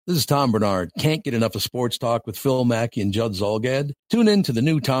This is Tom Bernard. Can't get enough of sports talk with Phil Mackey and Judd Zolgad? Tune in to the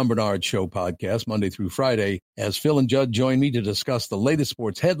new Tom Bernard Show podcast Monday through Friday as Phil and Judd join me to discuss the latest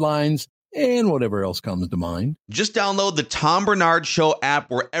sports headlines and whatever else comes to mind. Just download the Tom Bernard Show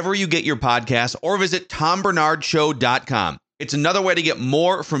app wherever you get your podcasts or visit tombernardshow.com. It's another way to get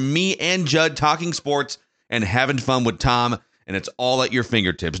more from me and Judd talking sports and having fun with Tom, and it's all at your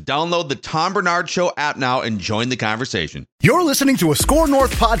fingertips. Download the Tom Bernard Show app now and join the conversation. You're listening to a Score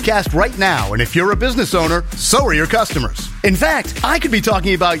North podcast right now, and if you're a business owner, so are your customers. In fact, I could be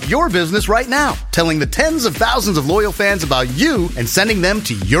talking about your business right now, telling the tens of thousands of loyal fans about you and sending them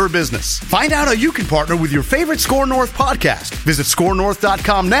to your business. Find out how you can partner with your favorite Score North podcast. Visit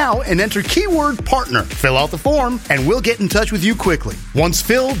scorenorth.com now and enter keyword partner. Fill out the form, and we'll get in touch with you quickly. Once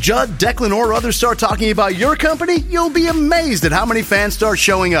Phil, Judd, Declan, or others start talking about your company, you'll be amazed at how many fans start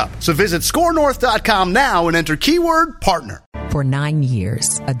showing up. So visit scorenorth.com now and enter keyword partner. For 9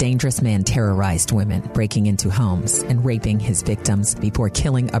 years, a dangerous man terrorized women, breaking into homes and raping his victims before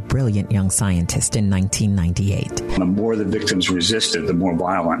killing a brilliant young scientist in 1998. The more the victims resisted, the more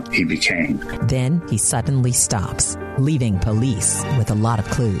violent he became. Then he suddenly stops, leaving police with a lot of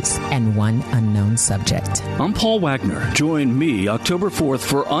clues and one unknown subject. I'm Paul Wagner. Join me October 4th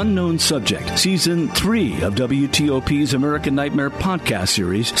for Unknown Subject, Season 3 of WTOP's American Nightmare podcast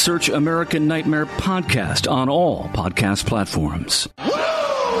series. Search American Nightmare Podcast on all podcast platforms. All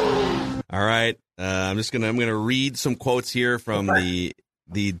right, I'm gonna read some quotes here from the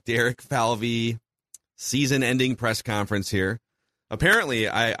Derek Falvey season-ending press conference here. Apparently,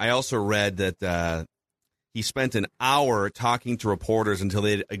 I also read that he spent an hour talking to reporters until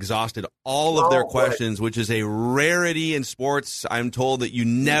they had exhausted all of their questions, which is a rarity in sports. I'm told that you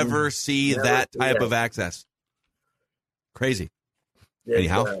never see that type of access. Crazy.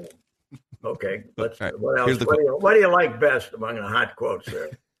 Anyhow. Okay. Let's. Right. What else? What do you like best among the hot quotes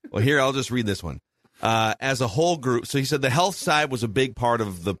there? Well, here, I'll just read this one. As a whole group, so he said the health side was a big part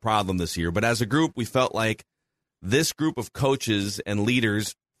of the problem this year, but as a group, we felt like this group of coaches and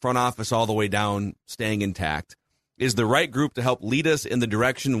leaders, front office all the way down, staying intact, is the right group to help lead us in the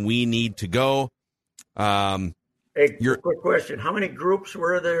direction we need to go. Hey, quick question. How many groups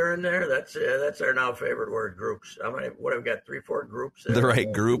were there in there? That's our now favorite word, groups. How many? What have we got? 3-4 groups? The right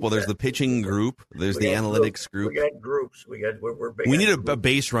group. Well, there's the pitching group. There's the analytics group. We got groups. We're big. We need a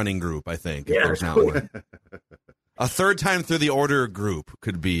base running group, I think. Yeah. If there's not one. A third time through the order group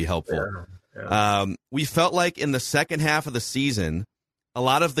could be helpful. Yeah. We felt like in the second half of the season, a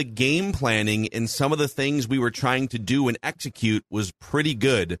lot of the game planning and some of the things we were trying to do and execute was pretty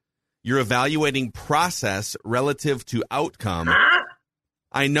good. You're evaluating process relative to outcome.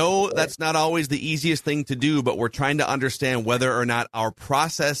 I know that's not always the easiest thing to do, but we're trying to understand whether or not our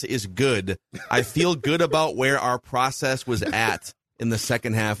process is good. I feel good about where our process was at in the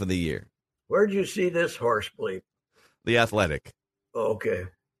second half of the year. Where'd you see this horse bleep? The Athletic. Okay.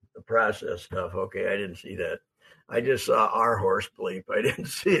 The process stuff. Okay. I didn't see that. I just saw our horse bleep. I didn't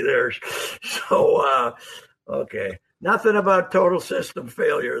see theirs. So, okay. Nothing about total system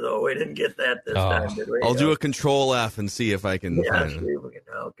failure, though. We didn't get that this time, did we? I'll do a Control F and see if I can find it.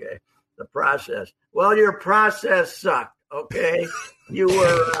 Okay. The process. Well, your process sucked. Okay. You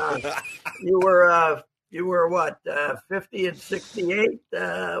were what? 50 and 68.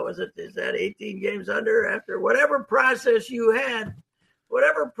 Was it? Is that 18 games under? After whatever process you had,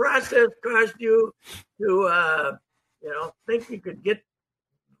 whatever process caused you to, think you could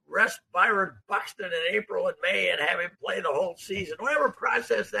rest Byron Buxton in April and May and have him play the whole season, whatever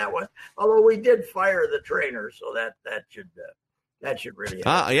process that was. Although we did fire the trainer, so that should really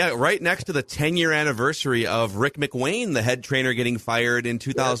happen. Yeah, right next to the 10-year anniversary of Rick McWayne, the head trainer, getting fired in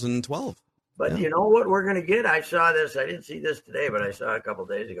 2012. But you know what we're going to get? I saw this. I didn't see this today, but I saw it a couple of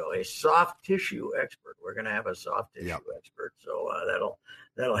days ago. A soft tissue expert. We're going to have a soft tissue expert, so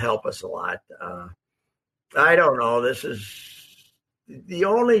that'll help us a lot. I don't know. This is the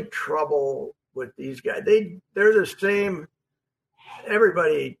only trouble with these guys. They're the same.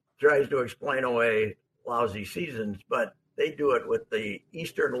 Everybody tries to explain away lousy seasons, but they do it with the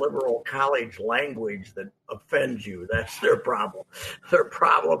Eastern Liberal College language that offends you. That's their problem. Their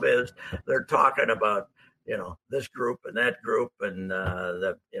problem is they're talking about, this group and that group, and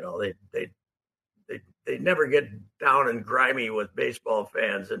they never get down and grimy with baseball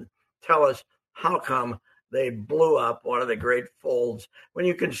fans and tell us how come they blew up one of the great folds. When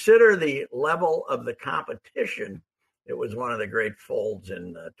you consider the level of the competition, it was one of the great folds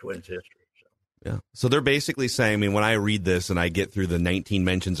in Twins history. Yeah. So they're basically saying, when I read this and I get through the 19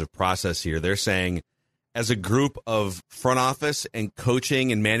 mentions of process here, they're saying as a group of front office and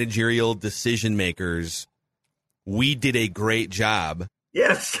coaching and managerial decision makers, we did a great job.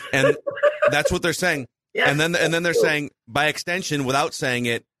 Yes. And that's what they're saying. Yes, and then they're saying, by extension, without saying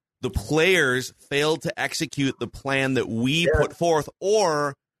it, the players failed to execute the plan that we put forth,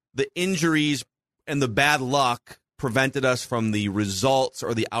 or the injuries and the bad luck prevented us from the results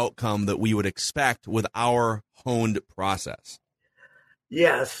or the outcome that we would expect with our honed process.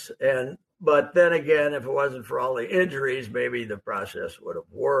 Yes, but then again, if it wasn't for all the injuries, maybe the process would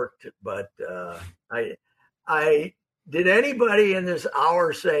have worked. But I did anybody in this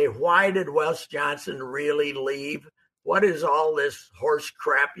hour say, why did Wes Johnson really leave? What is all this horse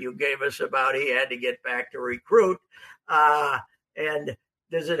crap you gave us about he had to get back to recruit? And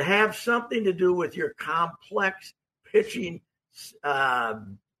does it have something to do with your complex pitching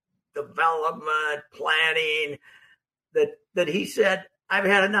development, planning, that he said, I've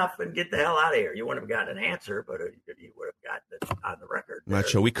had enough and get the hell out of here? You wouldn't have gotten an answer, but you would have gotten it on the record. I'm not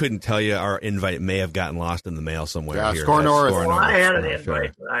sure. We couldn't tell you. Our invite may have gotten lost in the mail somewhere. Yeah, here. Score North. Well, I had an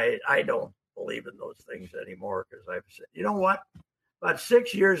invite, but I don't believe in those things anymore, because I've said, you know what? About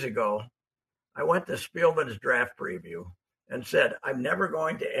 6 years ago, I went to Spielman's draft preview and said, I'm never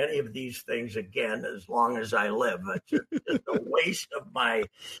going to any of these things again as long as I live. It's just a waste of my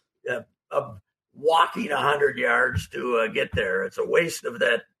of walking 100 yards to get there. It's a waste of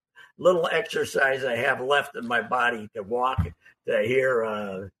that little exercise I have left in my body to walk to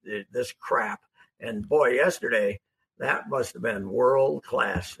hear this crap. And boy, yesterday, that must have been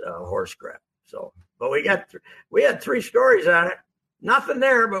world-class horse crap. So, but we had 3 stories on it. Nothing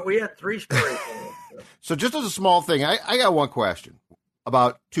there, but we had 3 stories on it. So just as a small thing, I got one question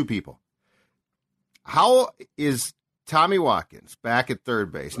about 2 people. How is Tommy Watkins back at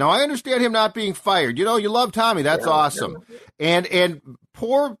third base? Now, I understand him not being fired. You know, you love Tommy. That's awesome. And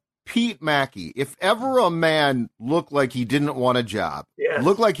poor Pete Mackey, if ever a man looked like he didn't want a job,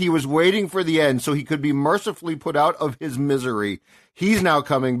 looked like he was waiting for the end so he could be mercifully put out of his misery, he's now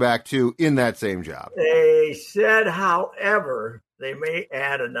coming back to in that same job. They said, however, they may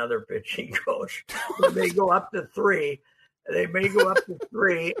add another pitching coach. They may go up to 3.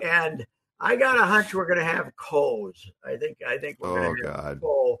 And I got a hunch we're going to have Coes. I think we're going to have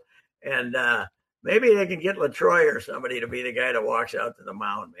Cole. And maybe they can get LaTroy or somebody to be the guy that walks out to the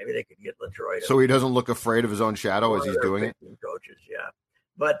mound. Maybe they could get LaTroy. So he doesn't look afraid of his own shadow as he's doing it? Coaches, yeah.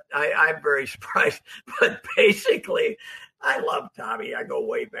 But I'm very surprised. But basically, I love Tommy. I go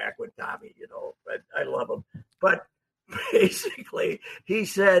way back with Tommy, but I love him. But basically, he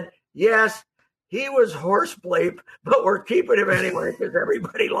said, yes, he was horse bleep, but we're keeping him anyway because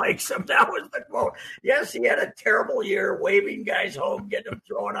everybody likes him. That was the quote. Yes, he had a terrible year, waving guys home, getting them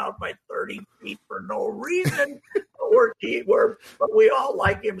thrown out by 30 feet for no reason. But we all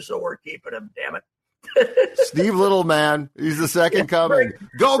like him, so we're keeping him, damn it. Steve Littleman, he's the second coming.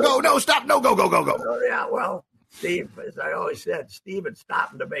 Go, no, stop, no, go. Yeah, well, Steve, as I always said, Steve had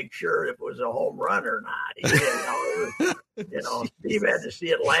stopped him to make sure if it was a home run or not. He didn't Steve had to see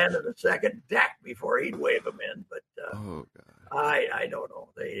it land in the second deck before he'd wave him in. But I don't know.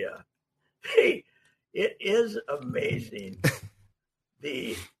 It is amazing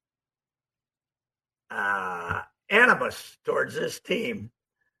the animus towards this team,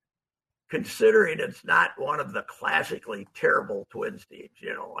 considering it's not one of the classically terrible Twins teams.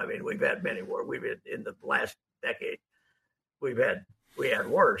 I mean, we've had many more. We've had in the last decade, we had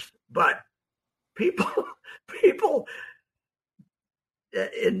worse, but people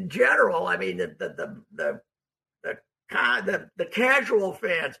in general, I mean, the casual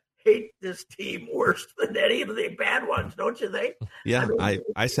fans hate this team worse than any of the bad ones, don't you think? Yeah,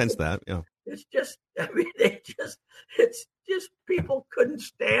 I sense that. Yeah, it's just, it's just people couldn't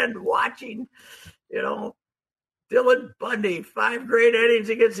stand watching, Dylan Bundy, 5 great innings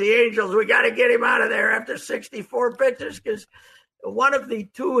against the Angels. We got to get him out of there after 64 pitches because one of the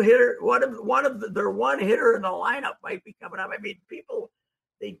 2 hitter, their 1 hitter in the lineup might be coming up. I mean, people,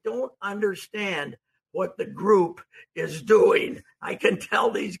 they don't understand what the group is doing. I can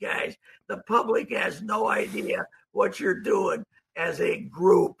tell these guys, the public has no idea what you're doing as a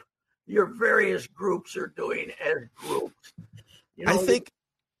group. Your various groups are doing as groups. I think.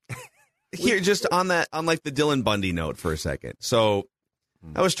 Here, just on like the Dylan Bundy note for a second. So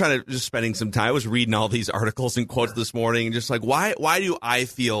I was just spending some time. I was reading all these articles and quotes this morning, and just like, why do I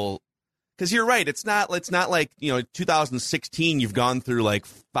feel? Because you're right. It's not like 2016. You've gone through like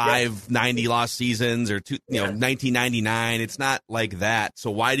 5 90 loss seasons or 1999. It's not like that.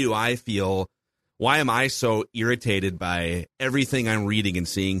 So why do I feel? Why am I so irritated by everything I'm reading and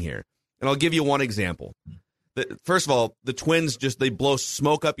seeing here? And I'll give you one example. First of all, the Twins they blow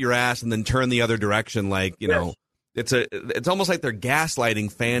smoke up your ass and then turn the other direction. Like, it's almost like they're gaslighting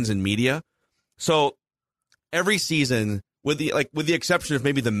fans and media. So every season with the exception of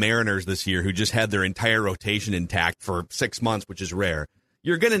maybe the Mariners this year, who just had their entire rotation intact for 6 months, which is rare,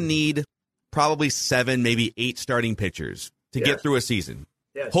 you're going to need probably 7, maybe 8 starting pitchers to get through a season.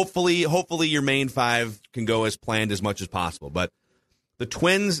 Yes. Hopefully your main 5 can go as planned as much as possible. But the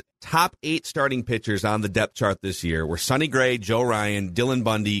Twins' top 8 starting pitchers on the depth chart this year were Sonny Gray, Joe Ryan, Dylan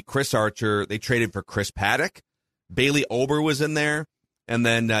Bundy, Chris Archer. They traded for Chris Paddock. Bailey Ober was in there. And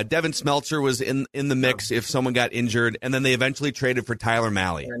then Devin Smeltzer was in the mix if someone got injured. And then they eventually traded for Tyler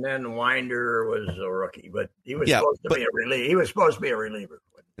Mahle. And then Winder was a rookie, but he was supposed to be a reliever. He was supposed to be a reliever.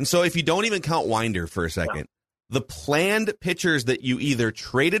 And so if you don't even count Winder for a second, the planned pitchers that you either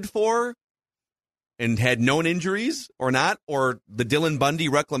traded for and had known injuries or not, or the Dylan Bundy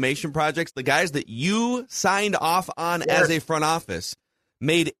reclamation projects, the guys that you signed off on as a front office,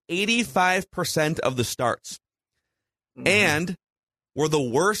 made 85% of the starts and were the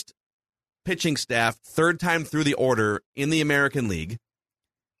worst pitching staff third time through the order in the American League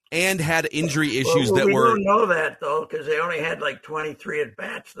and had injury issues we don't know that, though, because they only had like 23 at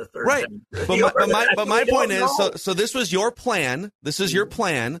bats the third time. But my point is, so this was your plan. This is your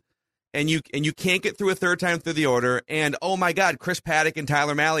plan. And you can't get through a third time through the order. And, oh, my God, Chris Paddock and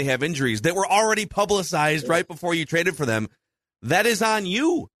Tyler Mahle have injuries that were already publicized right before you traded for them. That is on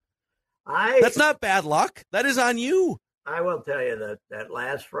you. That's not bad luck. That is on you. I will tell you that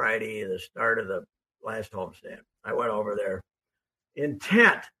last Friday, the start of the last homestand, I went over there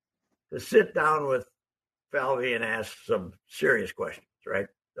intent to sit down with Falvey and ask some serious questions, right,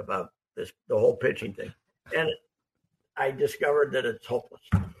 about the whole pitching thing. And I discovered that it's hopeless.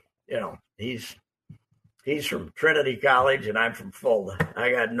 You know, he's from Trinity College and I'm from Fulda.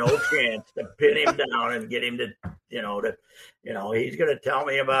 I got no chance to pin him down and get him to he's going to tell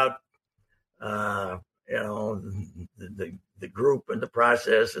me about, the group and the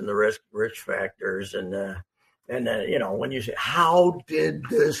process and the risk factors. And when you say, how did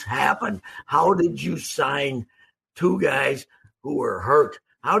this happen? How did you sign 2 guys who were hurt?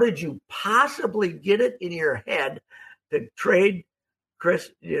 How did you possibly get it in your head to trade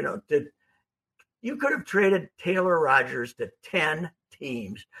Chris, you could have traded Taylor Rogers to 10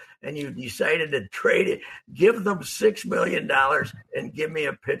 teams and you decided to trade it, give them $6 million and give me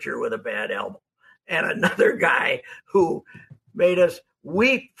a pitcher with a bad elbow and another guy who made us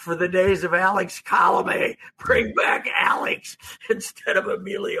weep for the days of Alex Colomé. Bring back Alex instead of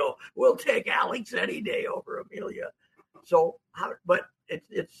Emilio. We'll take Alex any day over Emilio. So, but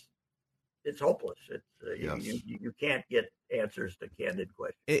it's hopeless. You can't get answers to candid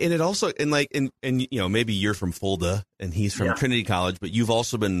questions. And it also, maybe you're from Fulda and he's from Trinity College, but you've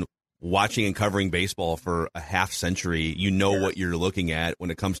also been watching and covering baseball for a half century. You know what you're looking at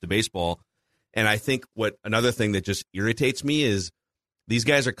when it comes to baseball. And I think another thing that just irritates me is these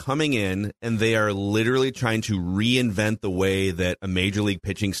guys are coming in and they are literally trying to reinvent the way that a major league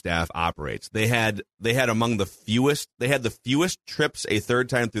pitching staff operates. They had the fewest trips a third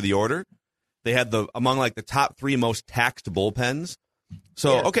time through the order. They had among the top 3 most taxed bullpens.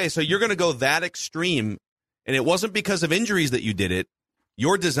 So, so you're going to go that extreme, and it wasn't because of injuries that you did it.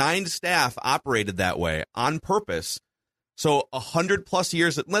 Your designed staff operated that way on purpose. So 100+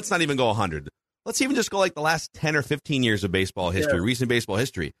 years, let's not even go 100. Let's even just go the last 10 or 15 years of baseball history, recent baseball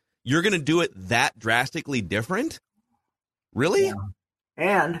history. You're going to do it that drastically different? Really? Yeah.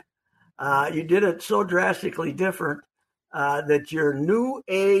 And you did it so drastically different that your new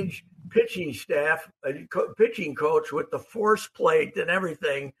age pitching staff, pitching coach with the force plate and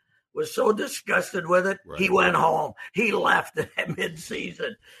everything was so disgusted with it. Right. He went home. He left at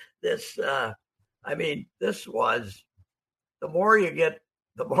midseason. This was, the more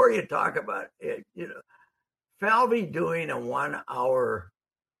you talk about it, Falvey doing a 1-hour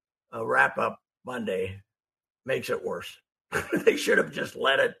wrap up Monday makes it worse. They should have just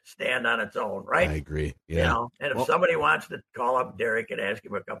let it stand on its own, right? I agree. Yeah. And if somebody wants to call up Derek and ask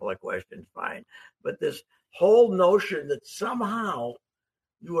him a couple of questions, fine. But this whole notion that somehow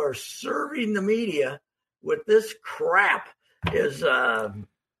you are serving the media with this crap is, I don't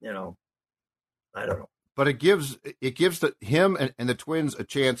know. But it gives him and the Twins a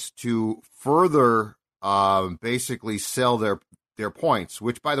chance to further basically sell their points,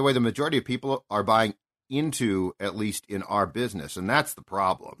 which, by the way, the majority of people are buying into, at least in our business, and that's the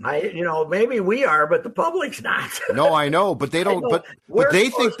problem. Maybe we are, but the public's not. No, I know, but they don't. But they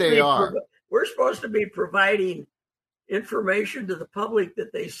think they are. We're supposed to be providing information to the public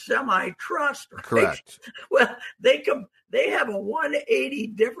that they semi-trust. Right? Correct. Well, they have a 180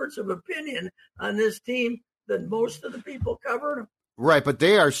 difference of opinion on this team than most of the people covered them. Right, but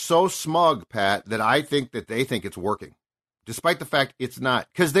they are so smug, Pat, that I think that they think it's working. despite the fact it's not.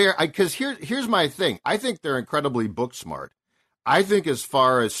 Because here's my thing. I think they're incredibly book smart. I think as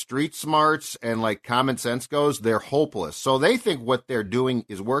far as street smarts and like common sense goes, they're hopeless. So they think what they're doing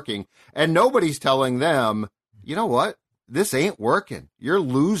is working, and nobody's telling them, you know what? This ain't working. You're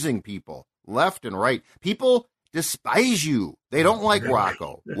losing people left and right. People despise you. They don't like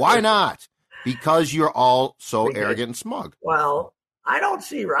Rocco. Why not? Because you're all so arrogant and smug. Well, I don't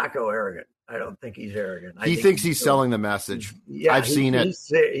see Rocco arrogant. I don't think he's arrogant. He thinks he's selling the message. Yeah, I've seen it.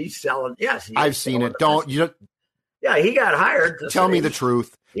 He's selling. Yes, I've seen it. Yeah, he got hired. Tell me the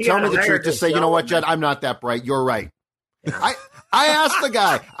truth. Tell me the truth to say, you know what, Judd, I'm not that bright. You're right. Yeah. I asked the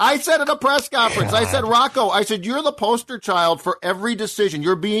guy. I said at a press conference, I said, Rocco, I said, you're the poster child for every decision.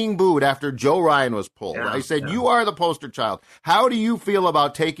 You're being booed after Joe Ryan was pulled. I said, you are the poster child. How do you feel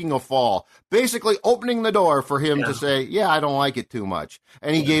about taking a fall? Basically opening the door for him to say, yeah, I don't like it too much.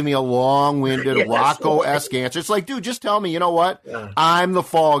 And he gave me a long-winded Rocco-esque answer. It's like, dude, just tell me, you know what? I'm the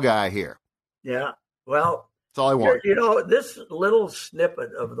fall guy here. Yeah, well. That's all I want. You know, this little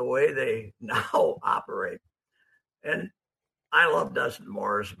snippet of the way they now operate. And I love Dustin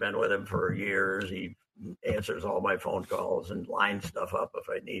Morris, been with him for years. He answers all my phone calls and lines stuff up if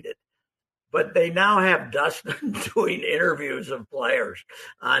I need it. But they now have Dustin doing interviews of players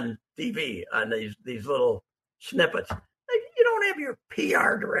on TV, on these little snippets. You don't have your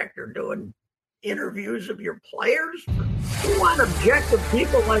PR director doing interviews of your players. You want objective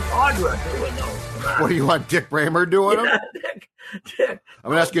people like Audra doing those. What do you want, Dick Bramer doing them? Dick. I'm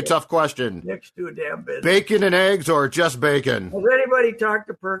going to ask you a tough question. Dick's too damn busy. Bacon and eggs or just bacon? Has anybody talked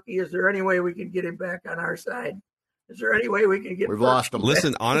to Perky? Is there any way we can get him back on our side? Is there any way we can get? We've lost him.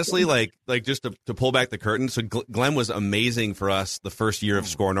 Listen, honestly, like just to pull back the curtain. So Glenn was amazing for us the first year of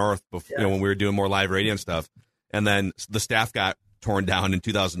Score North, before, when we were doing more live radio and stuff. And then the staff got torn down in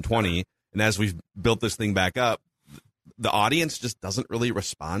 2020. And as we've built this thing back up, the audience just doesn't really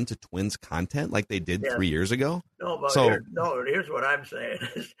respond to Twins content like they did 3 years ago. No, but here's what I'm saying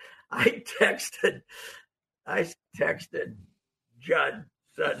is I texted Judd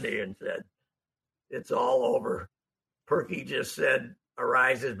Sunday and said, it's all over. Perky just said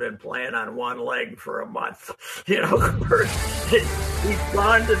Arise has been playing on one leg for a month. You know, he's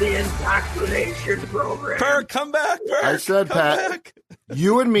gone to the indoctrination program. Perk, come back, Perk. I said, Pat,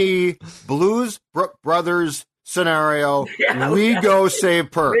 you and me, Blues Brothers scenario, we go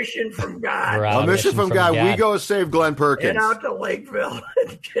save Perk. Mission from God. A mission from God. We go save Glenn Perkins. Get out to Lakeville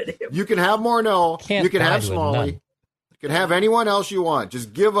and get him. You can have Morneau. You can have Smalley. You can have anyone else you want.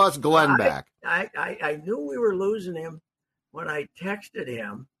 Just give us Glenn back. I knew we were losing him when I texted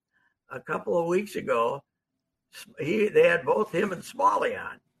him a couple of weeks ago. They had both him and Smalley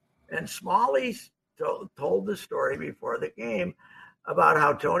on. And Smalley told the story before the game about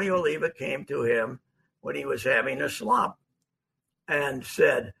how Tony Oliva came to him when he was having a slump and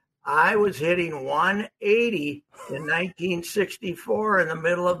said, I was hitting 180 in 1964 in the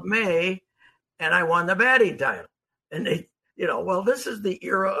middle of May, and I won the batting title. And they, this is the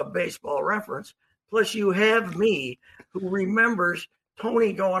era of Baseball Reference. Plus you have me who remembers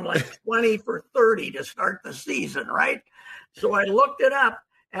Tony going like 20 for 30 to start the season, right? So I looked it up.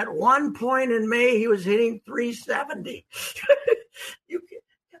 At one point in May, he was hitting 370.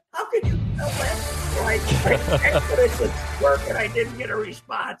 How could you tell that? So I texted it to work, and I didn't get a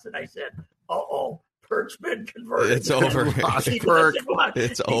response. And I said, Perk's been converted. It's over. He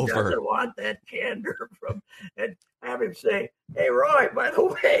doesn't want that candor from, and have him say, hey, Roy, by the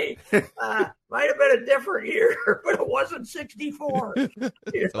way, might have been a different year, but it wasn't 64.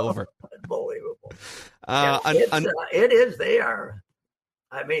 It's over. Unbelievable. It is. They are.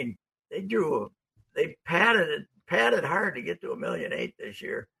 I mean, they padded hard to get to $1.8 million this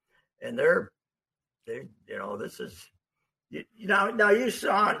year. And this is, now you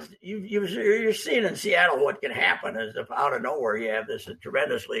saw, you're seeing in Seattle what can happen is if out of nowhere you have this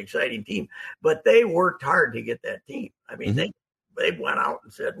tremendously exciting team, but they worked hard to get that team. I mean, they went out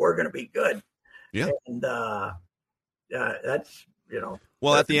and said, we're going to be good. Yeah. And that's,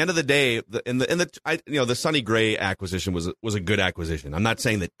 Well, at the end of the day, the Sonny Gray acquisition was a good acquisition. I'm not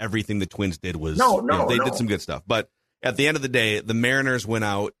saying that everything the Twins did was, they did some good stuff, but at the end of the day, the Mariners went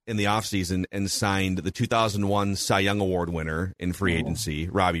out in the offseason and signed the 2001 Cy Young Award winner in free agency,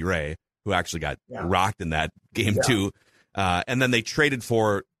 Robbie Ray, who actually got rocked in that game too. And then they traded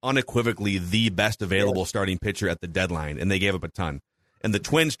for unequivocally the best available starting pitcher at the deadline, and they gave up a ton. And the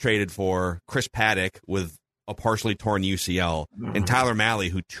Twins traded for Chris Paddock with a partially torn UCL and Tyler Mahle,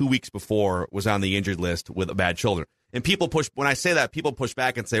 who 2 weeks before was on the injured list with a bad shoulder. And when I say that, people push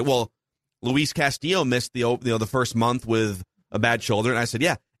back and say, well, Luis Castillo missed the first month with a bad shoulder. And I said,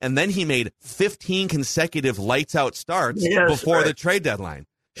 yeah, And then he made 15 consecutive lights-out starts before the trade deadline,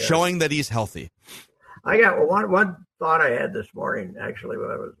 showing that he's healthy. I got one thought I had this morning, actually, when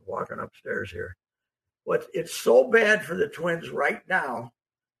I was walking upstairs here. It's so bad for the Twins right now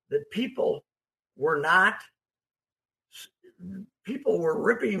that people were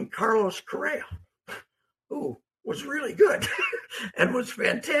ripping Carlos Correa, who was really good and was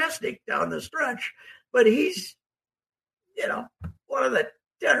fantastic down the stretch. But he's, one of the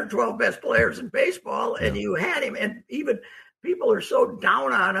 10 or 12 best players in baseball, and you had him. And even people are so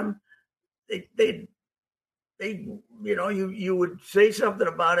down on him, you would say something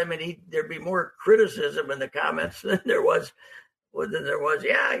about him, and there'd be more criticism in the comments than there was.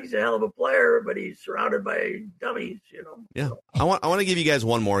 Yeah, he's a hell of a player, but he's surrounded by dummies, Yeah, I want to give you guys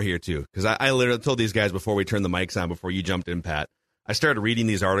one more here too, because I literally told these guys before we turned the mics on, before you jumped in, Pat. I started reading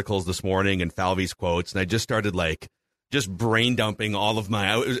these articles this morning and Falvey's quotes, and I just started just brain dumping all of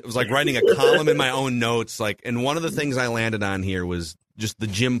it was like writing a column in my own notes. And one of the things I landed on here was just the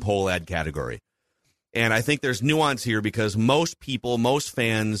Jim Pohlad category. And I think there's nuance here because most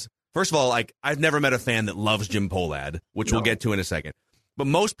fans, first of all, I've never met a fan that loves Jim Pohlad, which we'll get to in a second. But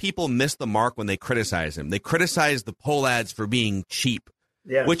most people miss the mark when they criticize him. They criticize the Pohlads for being cheap,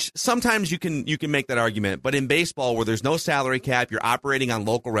 which sometimes you can make that argument. But in baseball, where there's no salary cap, you're operating on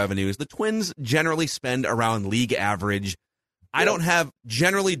local revenues. The Twins generally spend around league average. I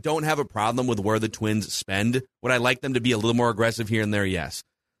generally don't have a problem with where the Twins spend. Would I like them to be a little more aggressive here and there? Yes.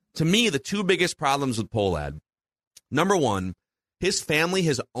 To me, the two biggest problems with Pohlad, number one, his family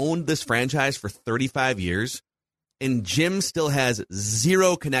has owned this franchise for 35 years, and Jim still has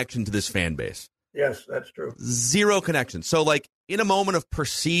zero connection to this fan base. Yes, that's true. Zero connection. So, in a moment of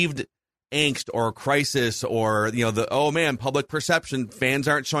perceived angst or crisis or, public perception, fans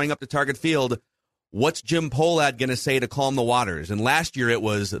aren't showing up to Target Field, what's Jim Pohlad going to say to calm the waters? And last year it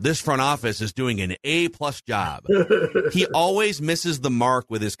was, this front office is doing an A-plus job. He always misses the mark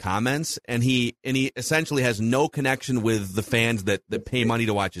with his comments, and he essentially has no connection with the fans that pay money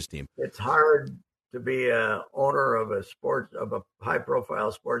to watch his team. It's hard to be a owner of a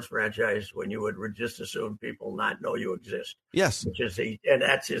high-profile sports franchise when you would just assume people not know you exist. Yes. And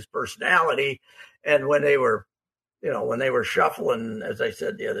that's his personality. And when they were shuffling, as I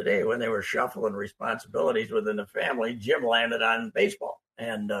said the other day, when they were shuffling responsibilities within the family, Jim landed on baseball.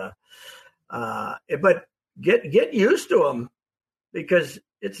 And but get used to him, because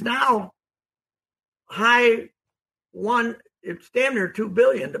it's now it's damn near $2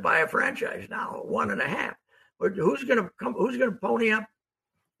 billion to buy a franchise now, 1.5. But who's going to pony up?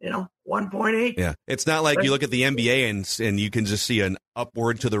 1.8. Yeah, it's not like you look at the NBA and you can just see an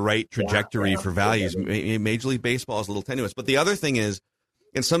upward to the right trajectory for values. Major League Baseball is a little tenuous. But the other thing is,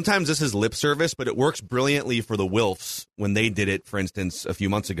 and sometimes this is lip service, but it works brilliantly for the Wilfs when they did it, for instance, a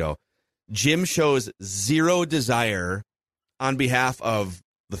few months ago. Jim shows zero desire on behalf of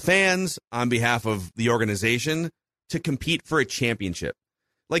the fans, on behalf of the organization, to compete for a championship.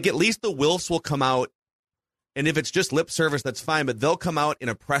 At least the Wilfs will come out, and if it's just lip service, that's fine, but they'll come out in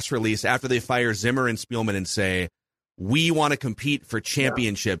a press release after they fire Zimmer and Spielman and say, we want to compete for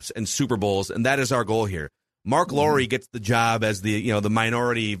championships and Super Bowls, and that is our goal here. Mark Lowry gets the job as the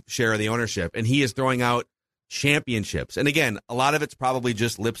minority share of the ownership, and he is throwing out championships. And again, a lot of it's probably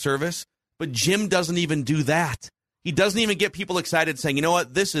just lip service, but Jim doesn't even do that. He doesn't even get people excited saying, you know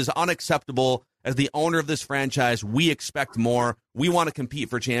what, this is unacceptable. As the owner of this franchise, we expect more. We want to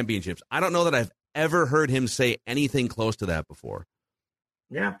compete for championships. I don't know that I've ever heard him say anything close to that before.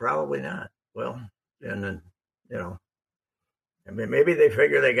 Yeah, probably not. Well, and then, maybe they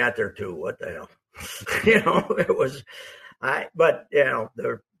figure they got there too. What the hell? It was, I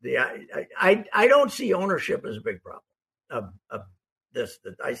don't see ownership as a big problem.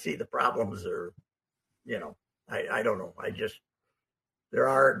 I see the problems are, I don't know. There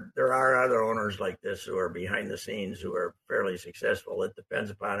are other owners like this who are behind the scenes who are fairly successful. It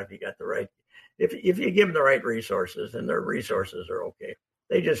depends upon if you got the right, if you give them the right resources, and their resources are okay.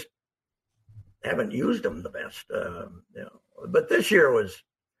 They just haven't used them the best, But this year was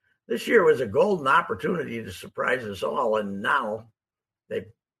a golden opportunity to surprise us all, and now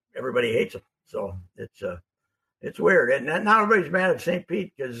everybody hates them. So it's weird, and now everybody's mad at St.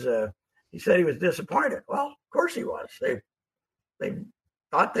 Pete because he said he was disappointed. Well, of course he was. They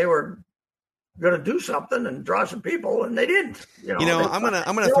thought they were going to do something and draw some people, and they didn't. I'm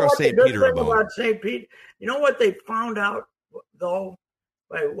gonna throw St. Peter a bone. About St. Pete, you know what they found out though,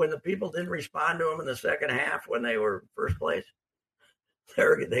 when the people didn't respond to them in the second half when they were first place,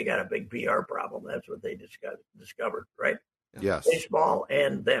 they got a big PR problem. That's what they discovered, right? Yes, baseball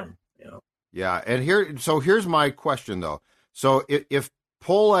and them. Yeah, and here's my question though. So if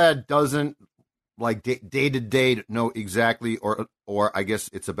Pohlad doesn't like day to day know exactly, or I guess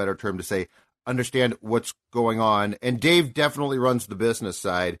it's a better term to say, understand what's going on. And Dave definitely runs the business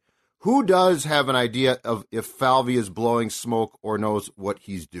side. Who does have an idea of if Falvey is blowing smoke or knows what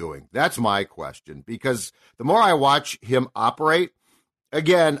he's doing? That's my question, because the more I watch him operate,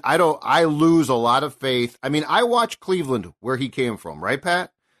 again, I lose a lot of faith. I mean, I watch Cleveland where he came from, right,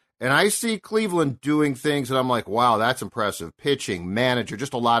 Pat? And I see Cleveland doing things and I'm like, wow, that's impressive. Pitching, manager,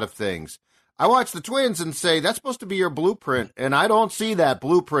 just a lot of things. I watch the Twins and say, that's supposed to be your blueprint, and I don't see that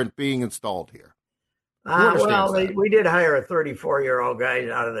blueprint being installed here. We did hire a 34-year-old guy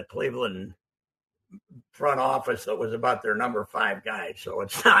out of the Cleveland front office that was about their number 5 guy. So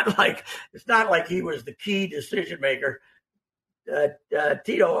it's not like he was the key decision maker.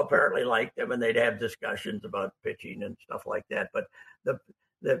 Tito apparently liked him, and they'd have discussions about pitching and stuff like that. But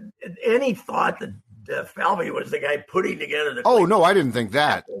any thought that Falvey was the guy putting together the Cleveland, no, I didn't think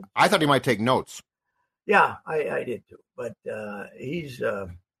that. I thought he might take notes. Yeah, I did too. But he's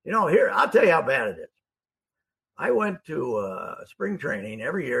here. I'll tell you how bad it is. I went to spring training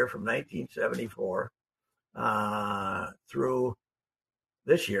every year from 1974 through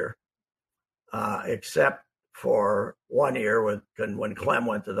this year, except for 1 year when Clem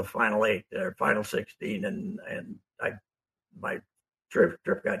went to the final 8 or final 16, and my trip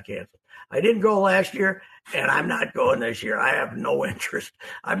got canceled. I didn't go last year, and I'm not going this year. I have no interest.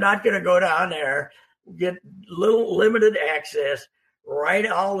 I'm not going to go down there, get little limited access, write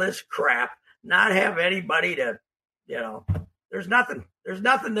all this crap, not have anybody to, there's nothing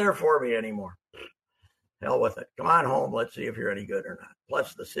there for me anymore. Hell with it. Come on home. Let's see if you're any good or not.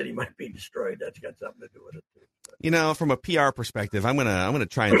 Plus, the city might be destroyed. That's got something to do with it too. From a PR perspective, I'm gonna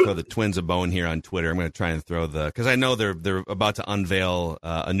try and throw the Twins a bone here on Twitter. I'm gonna try and throw because I know they're about to unveil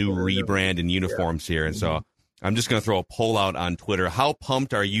a new rebrand and uniforms here, and so I'm just gonna throw a poll out on Twitter. How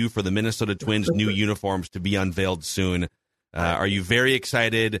pumped are you for the Minnesota Twins new uniforms to be unveiled soon? Are you very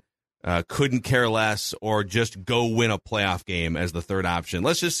excited? Couldn't care less, or just go win a playoff game as the third option?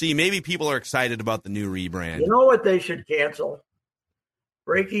 Let's just see. Maybe people are excited about the new rebrand. You know what they should cancel?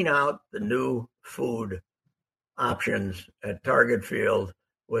 Breaking out the new food options at Target Field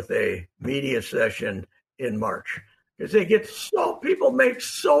with a media session in March, because people make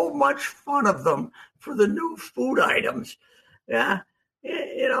so much fun of them for the new food items. Yeah,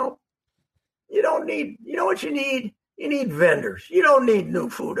 you don't need. You know what you need? You need vendors. You don't need new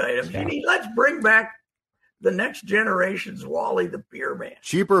food items. Let's bring back the next generation's Wally the beer man.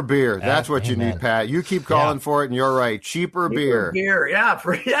 Cheaper beer. That's what you need, Pat. You keep calling for it, and you're right. Cheaper beer. Yeah.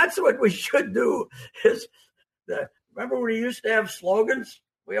 That's what we should do. Remember when we used to have slogans?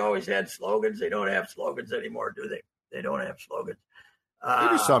 We always had slogans. They don't have slogans anymore, do they? They don't have slogans.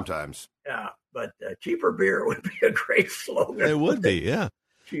 Maybe sometimes. Yeah, but cheaper beer would be a great slogan. It would be, yeah.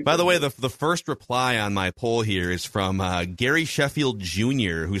 By the way, the first reply on my poll here is from Gary Sheffield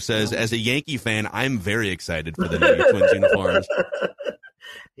Jr., who says, as a Yankee fan, I'm very excited for the new Twins uniforms.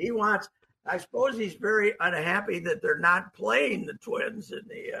 I suppose he's very unhappy that they're not playing the Twins in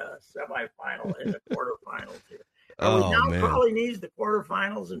the semifinal, in the quarterfinals here. Probably needs the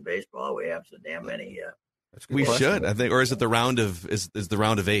quarterfinals in baseball. We have so damn many. We should, I think. Or is it the round of the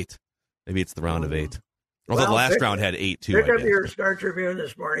round of 8? Maybe it's the round of 8. Although the last round had 8 too. Pick up your Star Tribune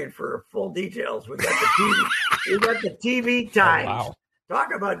this morning for full details. We got the TV. We got the TV times. Oh, wow.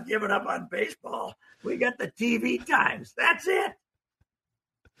 Talk about giving up on baseball. We got the TV times. That's it.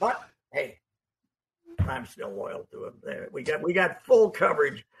 But hey, I'm still loyal to him. We got full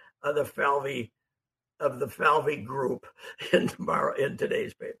coverage of the Falvey group in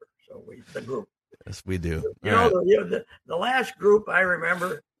today's paper. So the group. Yes, we do. The last group I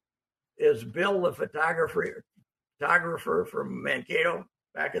remember is Bill, the photographer from Mankato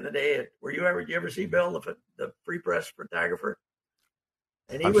back in the day. Did you ever see Bill, the Free Press photographer?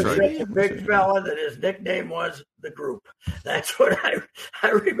 And he was such a big fella that his nickname was the Group. That's what I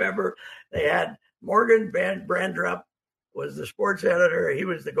remember. They had Morgan Brandrup was the sports editor. He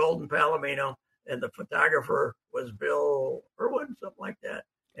was the Golden Palomino, and the photographer was Bill Irwin, something like that.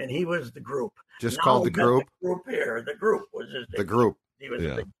 And he was the Group. Just now called the Group? The Group here. The Group was his nickname. The Group. He was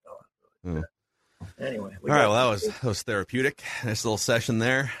a big fella. Anyway, all right. Well, that was therapeutic. Nice little session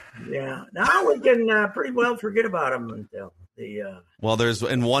there. Yeah. Now we can pretty well forget about him until the. Well, there's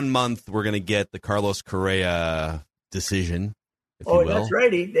in 1 month we're going to get the Carlos Correa decision. That's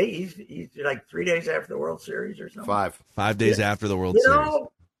right. He's like 3 days after the World Series or something. 5 days after the World Series.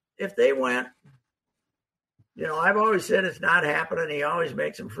 If they went, I've always said it's not happening. He always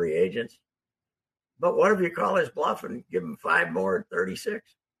makes them free agents. But what if you call his bluff and give him 5 more at 36?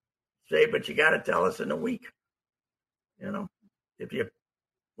 Say, but you got to tell us in a week. If you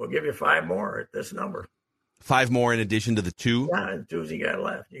We'll give you 5 more at this number. 5 more in addition to the 2. Yeah, the 2's you got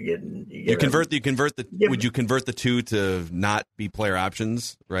left. You convert the. Would you convert the 2 to not be player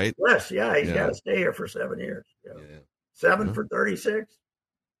options? Right. Yes. Yeah. He's got to stay here for 7 years. Yeah. 7 for 36.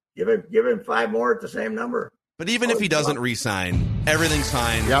 Give him 5 more at the same number. But even if he doesn't re-sign, everything's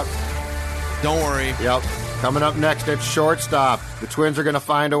fine. Yep. Don't worry. Yep. Coming up next at shortstop, the Twins are going to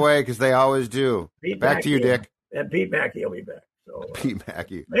find a way because they always do. Back to you, Dick. And Pete Mackey will be back. So Pete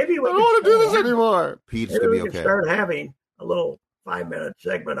Mackey. Maybe we I don't want to do this anymore. Pete's going to be okay. Start having a little 5-minute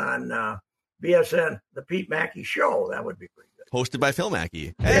segment on BSN, the Pete Mackey Show. That would be pretty good. Hosted by Phil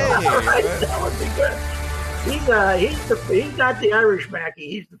Mackey. Hey, right. That would be good. He's not the Irish Mackey.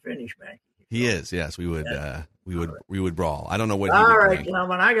 He's the Finnish Mackey. He is. Yes, we would brawl. I don't know what. All right,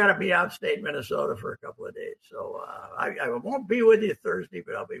 gentlemen. I got to be outstate Minnesota for a couple of days, so I won't be with you Thursday,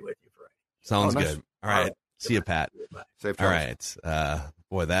 but I'll be with you Friday. Sounds good. All right. See you, Pat. Safe All right.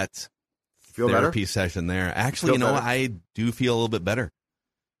 Boy, that's feel therapy better? Session there. Actually, I do feel a little bit better.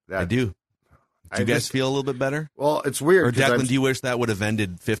 I do. Do you guys feel a little bit better? Well, it's weird. Or Declan, do you wish that would have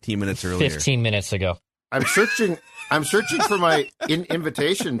ended 15 minutes earlier? 15 minutes ago. I'm searching for my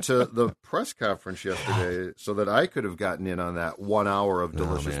invitation to the press conference yesterday so that I could have gotten in on that 1 hour of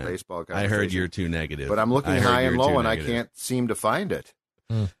delicious baseball conversation. I heard you're too negative. But I'm looking high and low, and I can't seem to find it.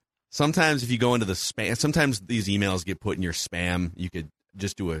 Sometimes if you go into the spam, sometimes these emails get put in your spam. You could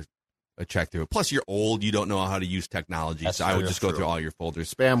just do a check through it. Plus, you're old. You don't know how to use technology. So I would just go through all your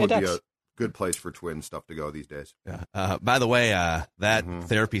folders. Spam would be a good place for Twin stuff to go these days. Yeah. By the way, that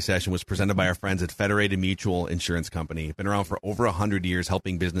therapy session was presented by our friends at Federated Mutual Insurance Company. Been around for over 100 years,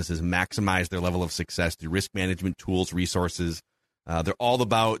 helping businesses maximize their level of success through risk management tools, resources. They're all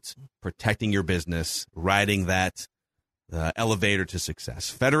about protecting your business, riding that elevator to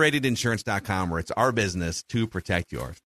success. Federatedinsurance.com, where it's our business to protect yours.